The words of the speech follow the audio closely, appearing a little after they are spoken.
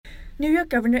New York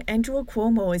Governor Andrew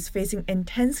Cuomo is facing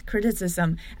intense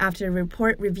criticism after a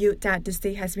report revealed that the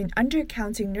state has been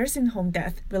undercounting nursing home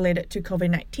deaths related to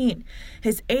COVID-19.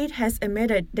 His aide has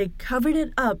admitted they covered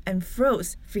it up and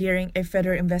froze, fearing a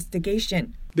federal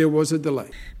investigation. There was a delay.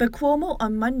 But Cuomo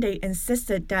on Monday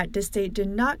insisted that the state did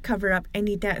not cover up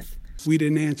any deaths. We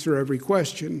didn't answer every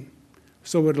question,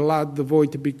 so it allowed the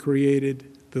void to be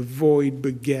created. The void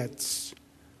begets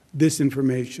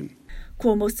disinformation.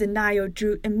 Cuomo's denial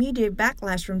drew immediate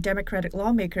backlash from Democratic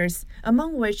lawmakers,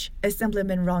 among which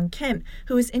Assemblyman Ron Kim,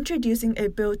 who is introducing a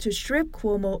bill to strip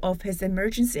Cuomo of his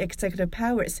emergency executive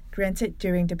powers granted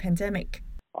during the pandemic.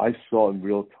 I saw in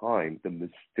real time the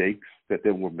mistakes that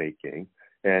they were making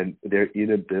and their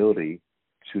inability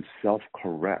to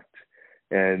self-correct,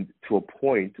 and to a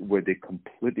point where they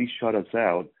completely shut us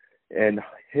out and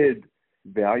hid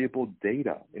valuable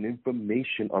data and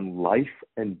information on life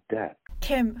and death.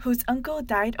 Kim, whose uncle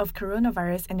died of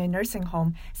coronavirus in a nursing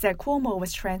home, said Cuomo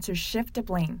was trying to shift the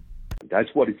blame. That's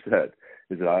what he said,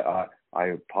 is that I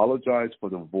apologize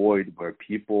for the void where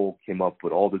people came up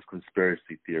with all these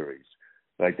conspiracy theories.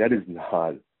 Like, that is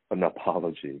not an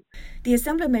apology. The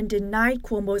Assemblyman denied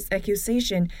Cuomo's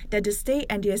accusation that the state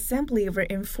and the Assembly were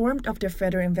informed of the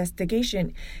federal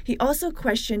investigation. He also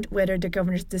questioned whether the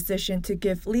governor's decision to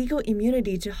give legal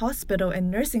immunity to hospital and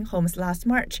nursing homes last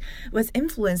March was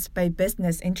influenced by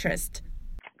business interest.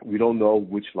 We don't know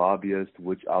which lobbyist,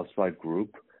 which outside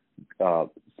group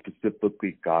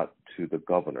specifically got to the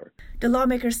governor. The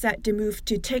lawmaker said the move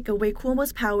to take away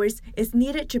Cuomo's powers is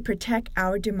needed to protect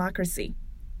our democracy.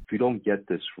 If we don't get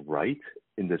this right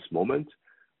in this moment,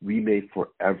 we may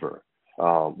forever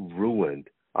ruin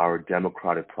our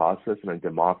democratic process and our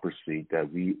democracy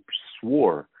that we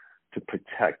swore to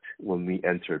protect when we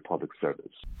entered public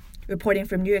service. Reporting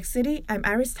from New York City, I'm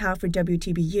Iris Tao for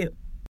WTBU.